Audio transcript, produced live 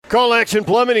Call Action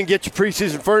Plumbing and get your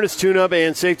preseason furnace tune-up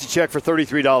and safety check for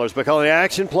 $33 by calling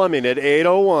Action Plumbing at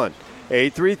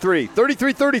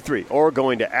 801-833-3333 or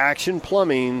going to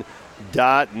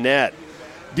actionplumbing.net.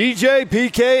 DJ,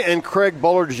 PK, and Craig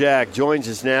Bolerjack joins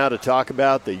us now to talk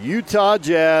about the Utah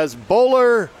Jazz.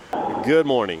 Bowler, good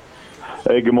morning.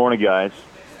 Hey, good morning, guys.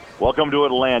 Welcome to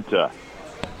Atlanta.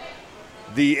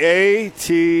 The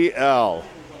ATL.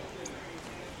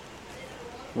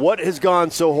 What has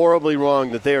gone so horribly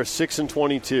wrong that they are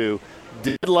 6-22,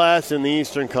 dead last in the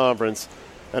Eastern Conference,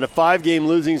 and a 5-game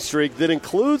losing streak that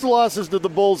includes losses to the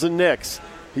Bulls and Knicks,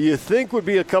 who you think would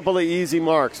be a couple of easy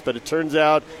marks, but it turns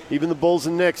out even the Bulls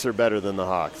and Knicks are better than the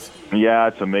Hawks. Yeah,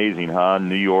 it's amazing, huh?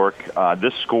 New York.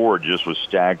 This score just was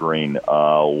staggering,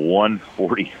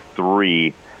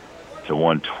 143 to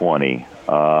 120.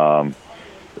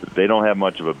 They don't have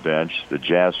much of a bench. The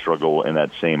Jazz struggle in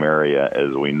that same area,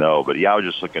 as we know. But, yeah, I was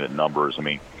just looking at numbers. I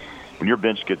mean, when your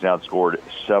bench gets outscored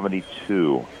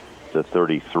 72 to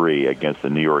 33 against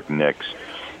the New York Knicks,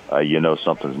 you know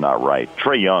something's not right.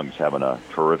 Trae Young's having a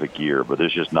terrific year, but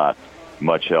there's just not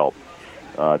much help.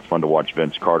 It's fun to watch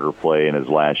Vince Carter play in his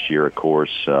last year, of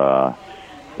course. The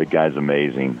guy's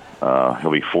amazing.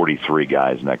 He'll be 43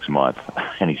 guys next month,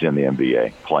 and he's in the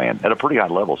NBA playing at a pretty high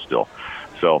level still.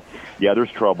 So, yeah, there's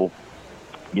trouble.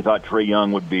 You thought Trae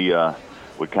Young would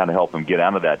kind of help him get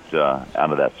out of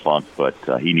that funk, but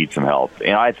he needs some help.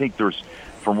 And I think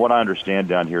from what I understand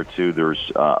down here too,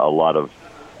 there's a lot of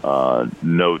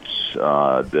notes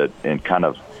that and kind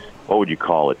of, what would you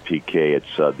call it, PK?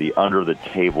 It's the under the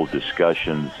table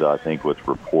discussions, I think, with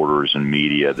reporters and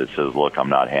media that says, "Look, I'm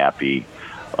not happy.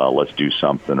 Let's do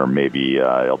something," or maybe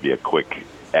it'll be a quick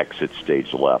exit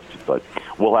stage left. But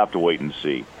we'll have to wait and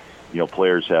see. You know,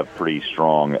 players have pretty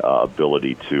strong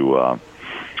ability to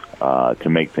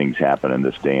make things happen in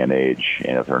this day and age.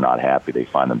 And if they're not happy, they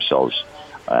find themselves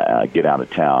get out of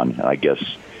town. And I guess,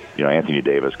 you know, Anthony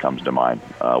Davis comes to mind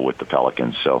with the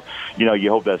Pelicans. So, you know, you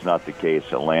hope that's not the case.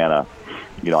 Atlanta,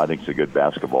 you know, I think it's a good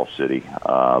basketball city,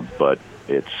 but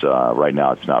it's right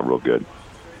now it's not real good.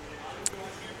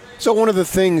 So one of the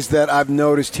things that I've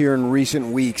noticed here in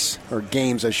recent weeks, or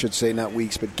games, I should say, not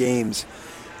weeks, but games,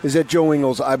 is that Joe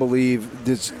Ingles, I believe,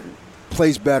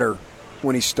 plays better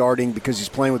when he's starting because he's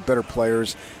playing with better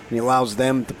players, and he allows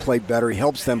them to play better. He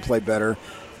helps them play better,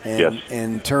 and yes.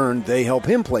 In turn, they help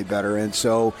him play better. And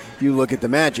so you look at the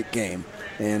Magic game,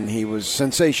 and he was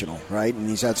sensational, right? And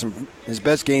he's had his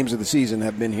best games of the season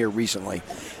have been here recently,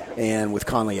 and with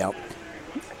Conley out.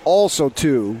 Also,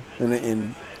 too,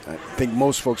 and I think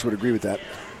most folks would agree with that.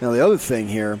 Now, the other thing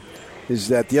here is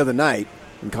that the other night,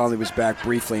 and Conley was back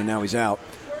briefly, and now he's out,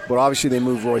 but obviously they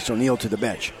moved Royce O'Neal to the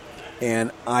bench.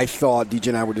 And I thought, DJ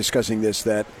and I were discussing this,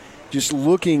 that just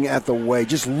looking at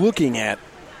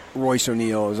Royce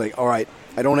O'Neal, I was like, all right,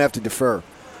 I don't have to defer.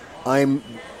 I'm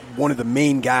one of the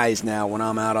main guys now when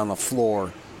I'm out on the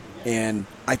floor. And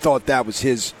I thought that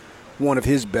was one of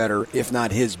his better, if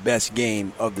not his best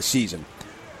game of the season.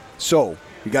 So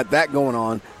we got that going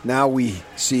on. Now we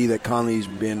see that Conley's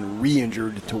been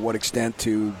re-injured. To what extent,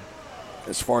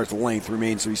 as far as the length,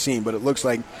 remains to be seen. But it looks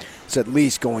like it's at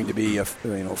least going to be a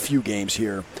few games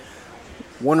here.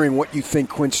 Wondering what you think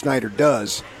Quinn Snyder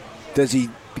does. Does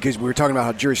he, because we were talking about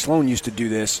how Jerry Sloan used to do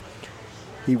this,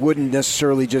 he wouldn't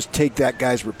necessarily just take that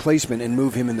guy's replacement and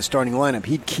move him in the starting lineup.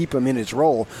 He'd keep him in his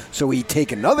role, so he'd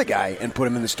take another guy and put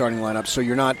him in the starting lineup, so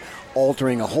you're not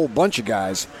altering a whole bunch of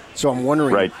guys. So I'm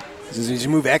wondering, right. Does he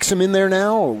move Exum in there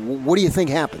now, or what do you think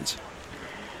happens?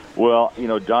 Well, you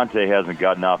know, Dante hasn't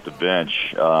gotten off the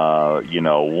bench, 1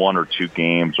 or 2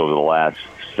 games over the last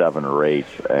 7 or 8,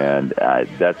 and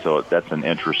that's an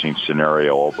interesting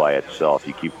scenario all by itself.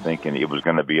 You keep thinking it was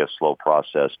going to be a slow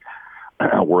process,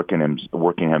 working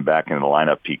him back in the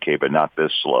lineup, PK, but not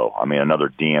this slow. I mean, another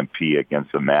DMP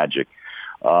against the Magic.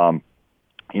 I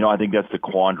think that's the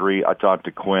quandary. I talked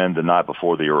to Quinn the night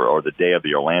before the day of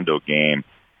the Orlando game,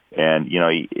 and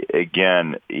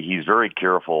he's very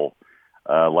careful.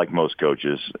 Like most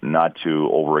coaches, not to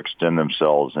overextend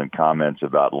themselves in comments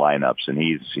about lineups. And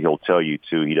he'll tell you,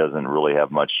 too, he doesn't really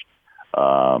have much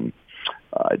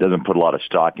doesn't put a lot of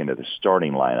stock into the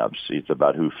starting lineups. It's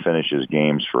about who finishes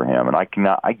games for him. And I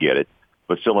get it.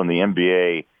 But still, in the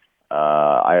NBA,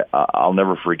 I'll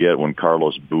never forget when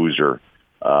Carlos Boozer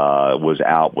was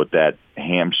out with that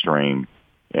hamstring.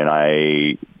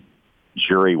 And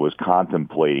Jerry was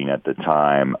contemplating at the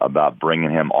time about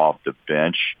bringing him off the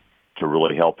bench to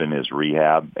really help in his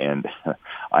rehab. And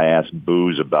I asked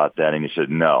Booz about that, and he said,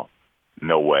 no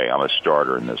way, I'm a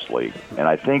starter in this league. And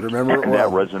I think that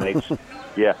resonates.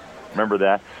 Yeah, remember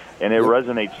that? And it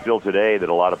resonates still today that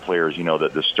a lot of players,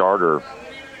 that the starter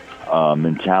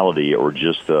mentality, or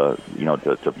just to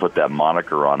put that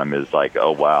moniker on him is like,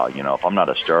 oh wow, if I'm not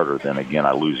a starter, then again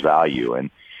I lose value. And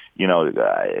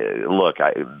look,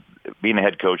 being a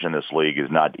head coach in this league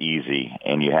is not easy,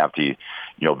 and you have to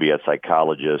be a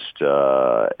psychologist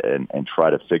and try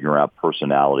to figure out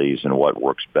personalities and what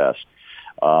works best.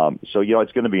 So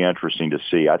it's going to be interesting to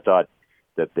see. I thought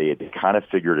that they had kind of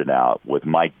figured it out. With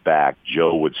Mike back,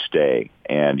 Joe would stay,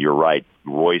 and you're right,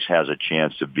 Royce has a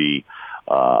chance to be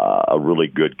a really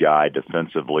good guy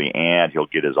defensively, and he'll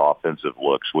get his offensive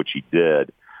looks, which he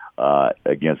did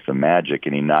against the Magic,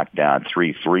 and he knocked down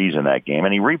 3 threes in that game,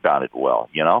 and he rebounded well,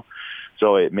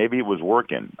 So maybe it was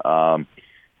working.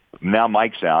 Now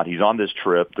Mike's out. He's on this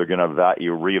trip. They're going to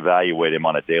reevaluate him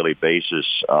on a daily basis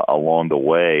along the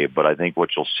way, but I think what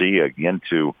you'll see again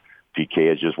too,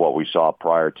 PK, is just what we saw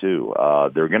prior to.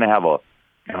 They're going to have a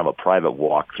kind of a private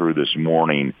walkthrough this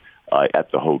morning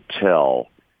at the hotel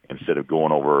instead of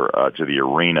going over to the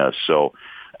arena. So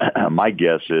my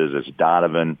guess is it's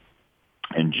Donovan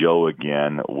and Joe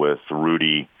again with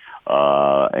Rudy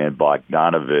and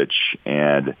Bogdanovich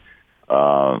and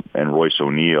Royce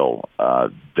O'Neal.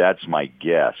 That's my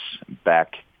guess,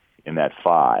 back in that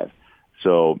 5.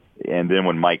 So, and then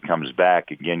when Mike comes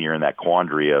back, again, you're in that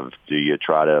quandary of, do you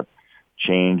try to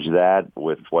change that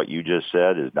with what you just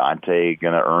said? Is Dante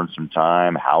going to earn some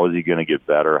time? How is he going to get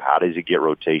better? How does he get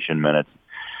rotation minutes?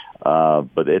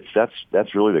 But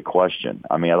that's really the question.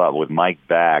 I mean, I thought with Mike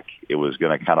back, it was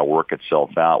going to kind of work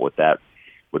itself out with that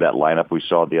lineup we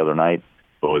saw the other night.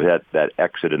 But with that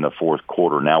exit in the fourth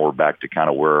quarter, now we're back to kind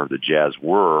of where the Jazz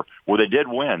were, where they did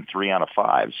win 3 out of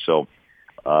 5. So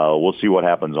we'll see what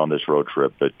happens on this road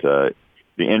trip. But the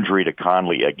injury to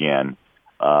Conley again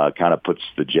kind of puts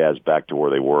the Jazz back to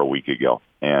where they were a week ago.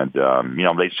 And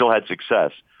they still had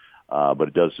success, but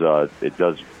it does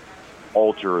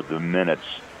alter the minutes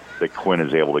that Quinn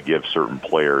is able to give certain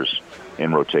players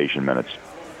in rotation minutes.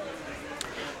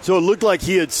 So it looked like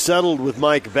he had settled with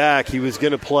Mike back. He was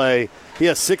going to play. He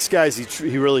has 6 guys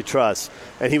he really trusts,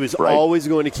 and he was always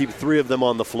going to keep 3 of them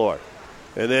on the floor,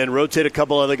 and then rotate a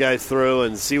couple other guys through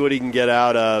and see what he can get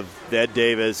out of Ed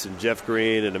Davis and Jeff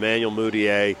Green and Emmanuel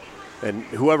Mudiay and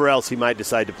whoever else he might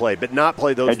decide to play, but not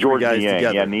play those and 3 guys Niang.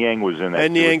 together. Yeah, Niang was in that.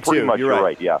 And Niang pretty too. Much, you're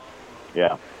right. Yeah.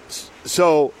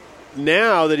 So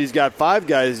now that he's got 5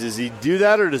 guys, does he do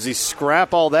that, or does he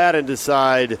scrap all that and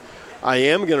decide, I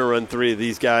am going to run 3 of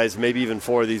these guys, maybe even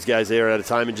 4 of these guys there at a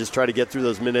time, and just try to get through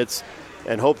those minutes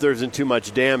and hope there isn't too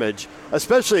much damage,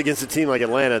 especially against a team like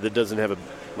Atlanta that doesn't have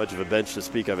much of a bench to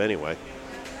speak of anyway?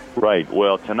 Right.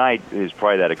 Well, tonight is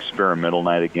probably that experimental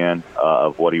night again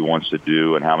of what he wants to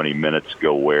do and how many minutes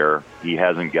go where. He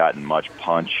hasn't gotten much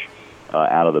punch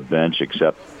out of the bench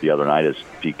except the other night, as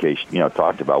PK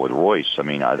talked about with Royce. I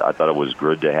mean, I thought it was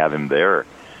good to have him there.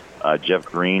 Jeff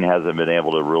Green hasn't been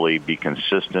able to really be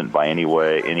consistent by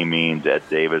any means. Ed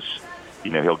Davis,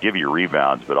 he'll give you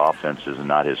rebounds, but offense is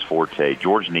not his forte.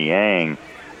 George Niang,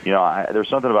 there's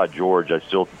something about George. You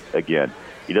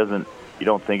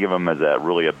don't think of him as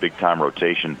really a big-time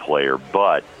rotation player,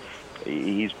 but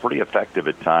he's pretty effective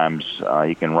at times.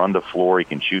 He can run the floor, he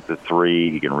can shoot the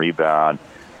 3, he can rebound.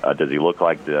 Does he look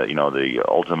like the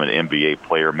ultimate NBA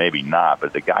player? Maybe not,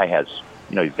 but the guy has,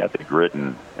 he's got the grit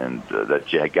and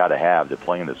that you got to have to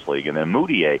play in this league. And then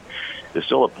Mudiay is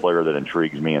still a player that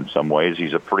intrigues me in some ways.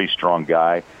 He's a pretty strong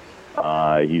guy.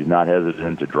 He's not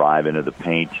hesitant to drive into the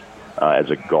paint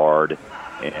as a guard.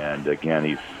 And, again,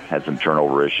 he's had some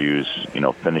turnover issues,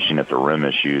 finishing at the rim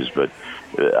issues. But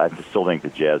I still think the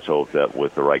Jazz hope that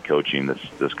with the right coaching,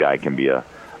 this guy can be a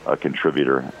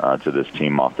contributor to this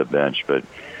team off the bench. But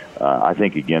I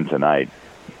think, again, tonight,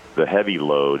 the heavy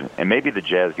load, and maybe the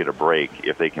Jazz get a break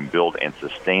if they can build and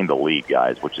sustain the lead,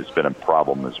 guys, which has been a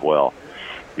problem as well,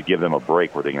 to give them a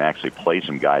break where they can actually play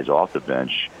some guys off the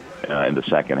bench in the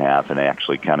second half and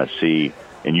actually kind of see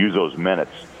and use those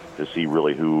minutes to see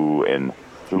really who's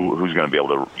going to be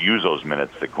able to use those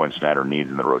minutes that Quinn Snyder needs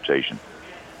in the rotation.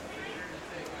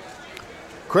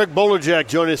 Craig Bolerjack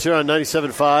joining us here on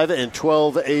 97.5 and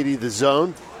 1280 The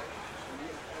Zone.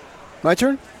 My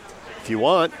turn? If you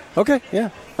want. Okay, yeah.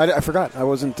 I forgot. I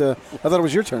wasn't. I thought it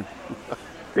was your turn.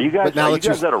 Are you guys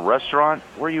at a restaurant?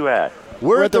 Where are you at?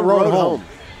 We're at the Road Home.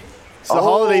 It's the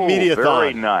Holiday Media-thon.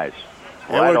 Very nice.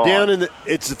 And we're down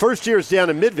it's the first year it's down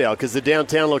in Midvale because the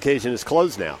downtown location is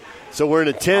closed now. So we're in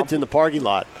a tent in the parking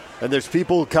lot, and there's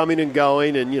people coming and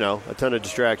going and, a ton of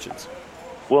distractions.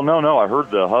 Well, no. I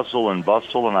heard the hustle and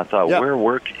bustle, and I thought,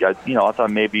 I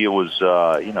thought maybe it was,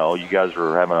 you guys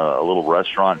were having a little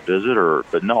restaurant visit,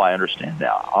 but no, I understand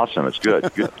now. Awesome. It's good.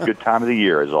 Good time of the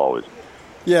year, as always.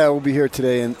 Yeah, we'll be here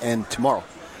today and tomorrow.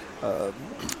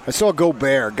 I saw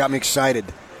Gobert. Got me excited.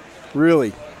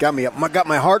 Really got me up. Got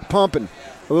my heart pumping.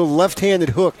 A little left-handed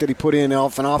hook that he put in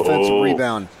off an offensive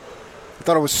rebound. I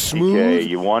thought it was smooth. Okay,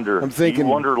 you wonder.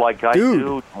 Like I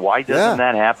do, why doesn't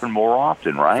that happen more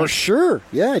often, right? For sure.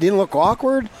 Yeah, he didn't look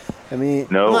awkward. I mean,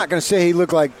 no. I'm not going to say he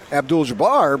looked like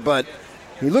Abdul-Jabbar, but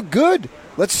he looked good.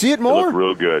 Let's see it more. It looked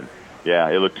real good. Yeah,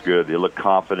 it looked good. It looked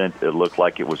confident. It looked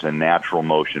like it was a natural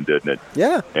motion, didn't it?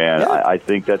 Yeah. And I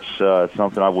think that's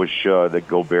something I wish that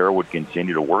Gobert would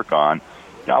continue to work on.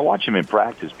 I watch him in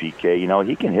practice, PK.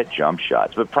 He can hit jump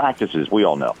shots, but practices, we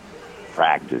all know.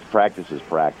 Practice is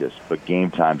practice, but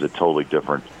game time's a totally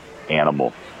different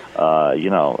animal.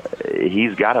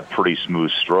 He's got a pretty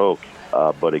smooth stroke,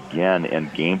 but again, in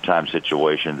game time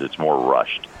situations, it's more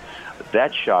rushed.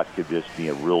 That shot could just be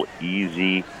a real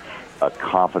easy,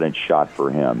 confident shot for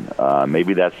him.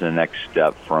 Maybe that's the next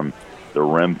step from the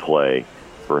rim play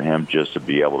for him, just to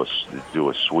be able to do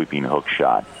a sweeping hook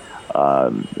shot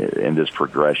in this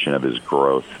progression of his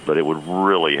growth. But it would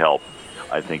really help,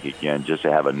 I think, again, just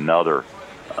to have another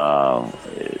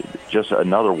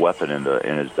weapon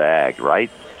in his bag,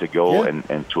 right? To go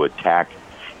and to attack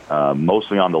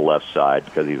mostly on the left side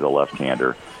because he's a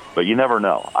left-hander. But you never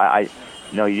know.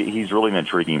 He's really an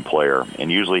intriguing player,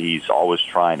 and usually he's always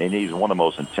trying, and he's one of the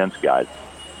most intense guys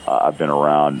I've been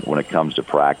around when it comes to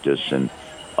practice and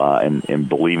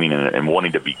believing in it and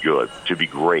wanting to be good, to be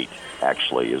great,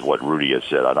 actually, is what Rudy has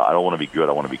said. I don't want to be good,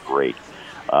 I want to be great.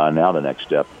 Now the next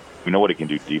step, we know what he can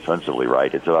do defensively,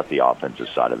 right? It's about the offensive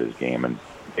side of his game, and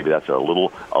maybe that's a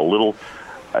little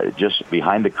just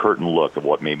behind the curtain look of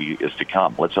what maybe is to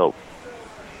come. Let's hope.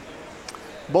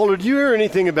 Boulder, do you hear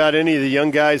anything about any of the young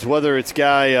guys, whether it's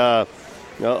guy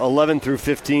 11 through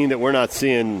 15 that we're not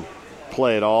seeing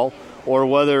play at all, or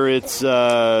whether it's some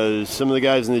of the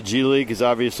guys in the G League, because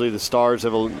obviously the Stars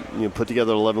have put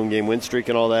together an 11-game win streak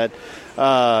and all that.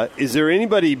 Is there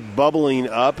anybody bubbling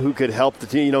up who could help the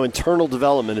team? Internal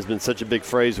development has been such a big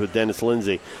phrase with Dennis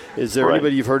Lindsay. Is there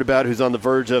anybody you've heard about who's on the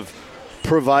verge of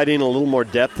providing a little more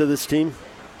depth to this team?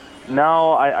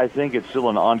 No, I think it's still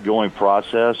an ongoing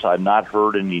process. I've not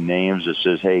heard any names that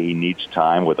says, hey, he needs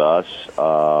time with us.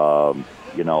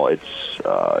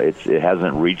 It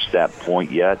hasn't reached that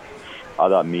point yet. I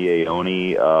thought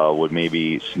Miaoni would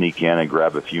maybe sneak in and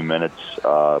grab a few minutes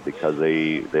because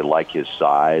they like his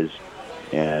size.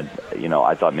 And,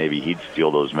 I thought maybe he'd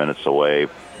steal those minutes away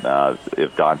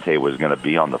if Dante was going to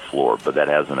be on the floor, but that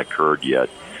hasn't occurred yet.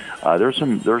 There's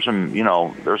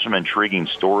some intriguing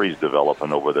stories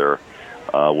developing over there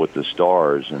with the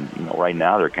Stars, and right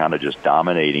now they're kind of just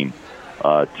dominating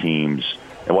teams.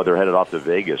 And they're headed off to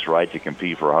Vegas, right, to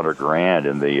compete for $100,000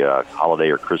 in the holiday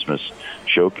or Christmas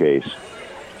showcase.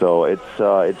 So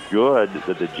it's good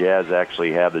that the Jazz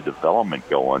actually have the development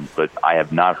going, but I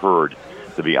have not heard,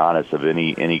 to be honest, of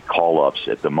any call-ups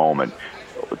at the moment.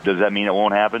 Does that mean it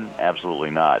won't happen? Absolutely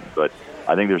not. But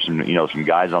I think there's some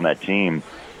guys on that team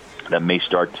that may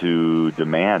start to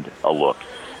demand a look,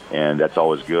 and that's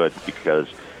always good because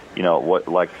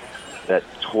that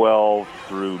 12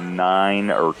 through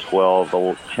 9 or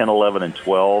 12, 10, 11, and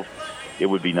 12, it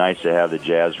would be nice to have the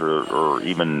Jazz or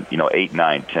even 8,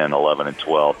 9, 10, 11, and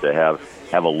 12 to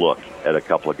have a look at a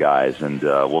couple of guys, and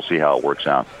we'll see how it works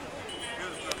out.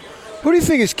 Who do you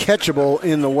think is catchable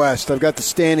in the West? I've got the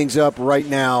standings up right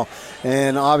now,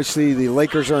 and obviously the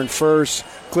Lakers are in first,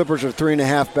 Clippers are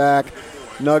 3.5 back,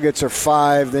 Nuggets are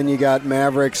 5. Then you got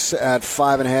Mavericks at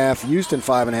 5.5, Houston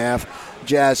 5.5,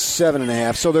 Jazz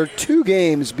 7.5. So they're 2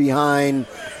 games behind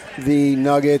the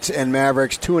Nuggets and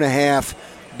Mavericks, 2.5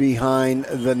 behind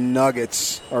the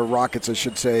Nuggets, or Rockets, I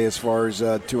should say, as far as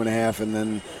 2.5, and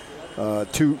then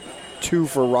 2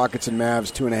 for Rockets and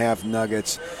Mavs, 2.5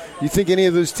 Nuggets. You think any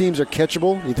of those teams are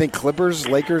catchable? You think Clippers,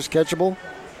 Lakers catchable?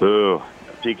 Ooh.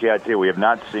 PK, I tell you, we have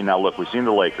not seen. Now, look, we've seen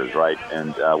the Lakers, right?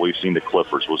 And we've seen the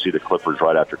Clippers. We'll see the Clippers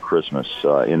right after Christmas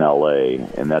in L.A.,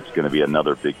 and that's going to be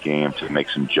another big game to make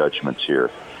some judgments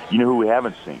here. Who we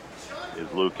haven't seen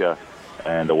is Luka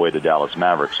and the way the Dallas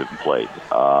Mavericks have played,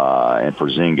 and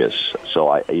Porzingis. So,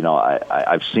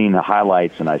 I've seen the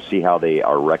highlights, and I see how they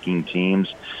are wrecking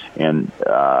teams. And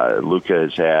Luka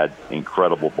has had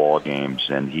incredible ball games,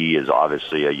 and he is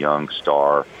obviously a young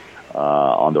star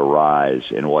on the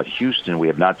rise. And Houston, we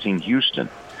have not seen Houston.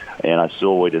 And I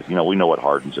still wait we know what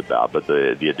Harden's about, but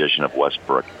the addition of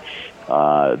Westbrook.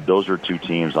 Those are 2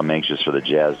 teams I'm anxious for the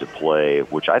Jazz to play,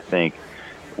 which I think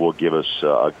will give us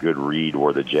a good read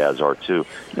where the Jazz are too.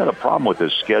 The problem with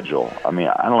this schedule, I don't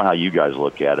know how you guys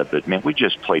look at it, but man, we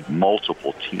just played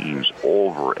multiple teams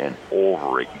over and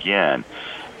over again.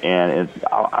 And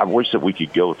I wish that we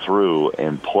could go through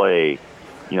and play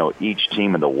each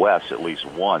team in the West at least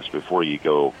once before you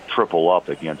go triple up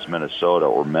against Minnesota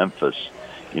or Memphis.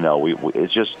 It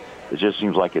just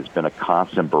seems like it's been a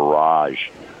constant barrage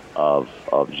of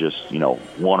just, 1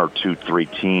 or 2, 3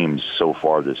 teams so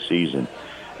far this season.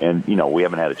 And, we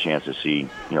haven't had a chance to see,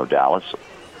 Dallas,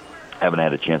 haven't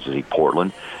had a chance to see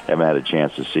Portland, haven't had a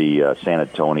chance to see San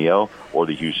Antonio or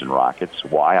the Houston Rockets.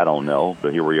 Why, I don't know,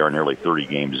 but here we are nearly 30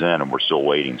 games in, and we're still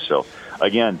waiting. So,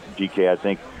 again, DK, I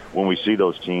think when we see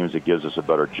those teams, it gives us a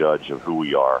better judge of who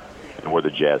we are and where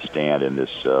the Jazz stand in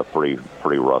this pretty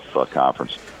rough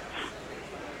conference.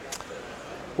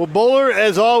 Well, Bowler,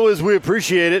 as always, we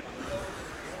appreciate it.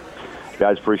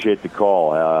 Guys, appreciate the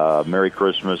call. Merry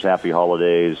Christmas, Happy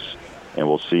Holidays, and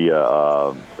we'll see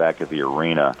you back at the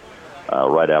arena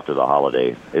right after the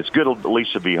holiday. It's good at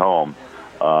least to be home,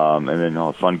 and then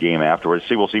a fun game afterwards.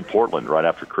 We'll see Portland right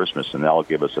after Christmas, and that'll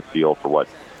give us a feel for what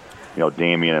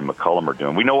Damian and McCollum are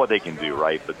doing. We know what they can do,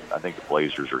 right? But I think the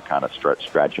Blazers are kind of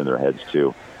scratching their heads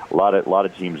too. A lot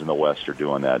of teams in the West are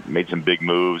doing that. Made some big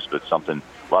moves, but a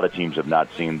lot of teams have not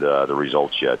seen the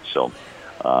results yet. So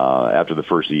after the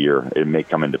first of the year, it may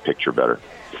come into picture better.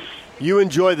 You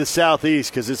enjoy the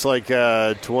Southeast because it's like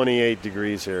 28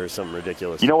 degrees here or something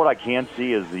ridiculous. You know what I can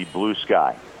see is the blue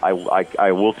sky. I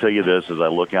will tell you this, as I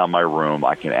look out my room,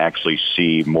 I can actually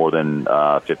see more than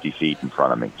 50 feet in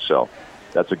front of me. So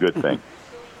that's a good thing.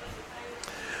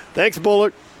 Thanks,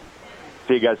 Bullard.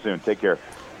 See you guys soon. Take care.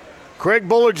 Craig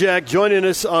Bolerjack joining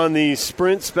us on the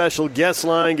Sprint special guest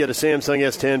line. Get a Samsung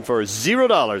S10 for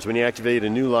 $0 when you activate a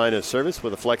new line of service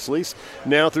with a flex lease.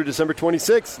 Now through December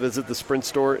 26th, visit the Sprint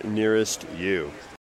store nearest you.